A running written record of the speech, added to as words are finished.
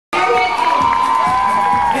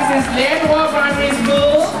That's Lian Primary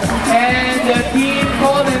School, and the team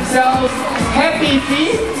call themselves Happy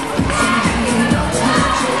Feet.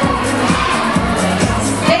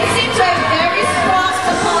 They seem to have very strong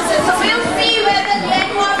supporters, so we'll see whether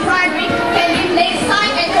Lian Primary can replace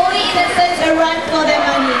Sight and Holy Innocents and run for their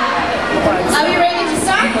money. Are we ready to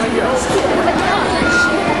start?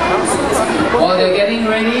 While they're getting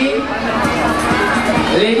ready,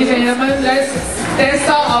 ladies and gentlemen, let's test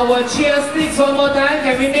out our cheer sticks one more time.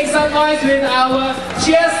 Can we make some noise with our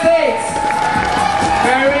cheer sticks?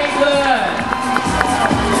 Very good.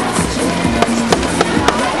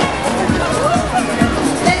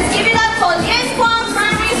 Let's give it up for Lian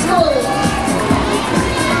Primary School.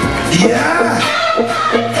 Yeah!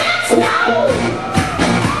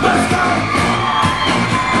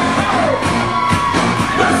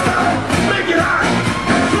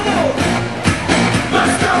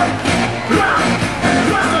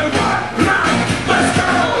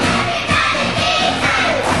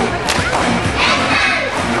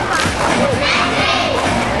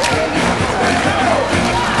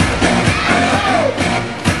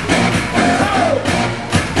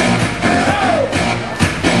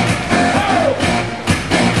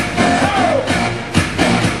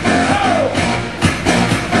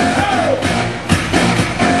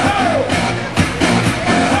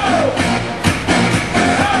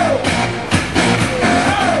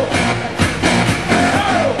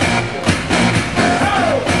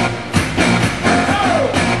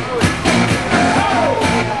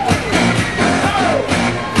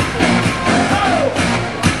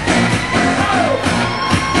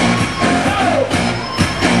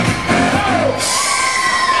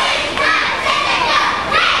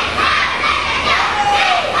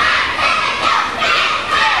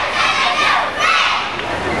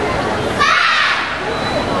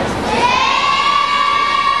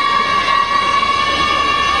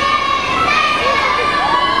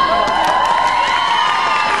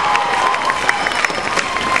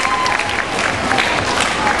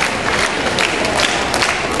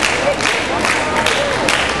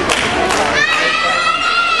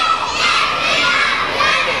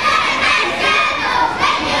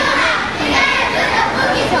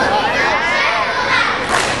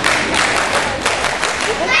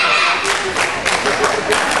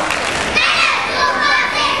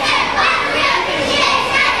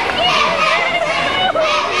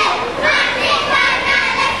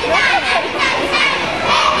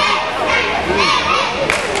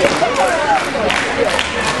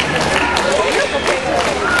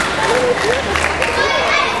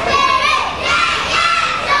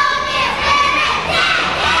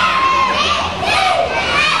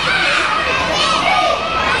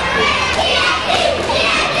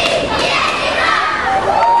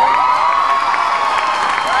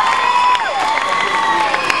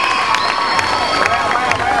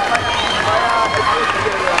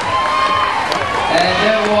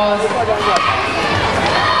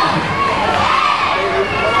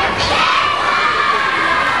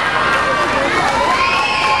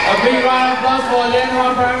 A big round of applause for Lian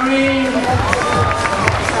Primary.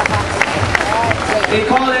 They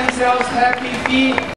call themselves Happy Feet.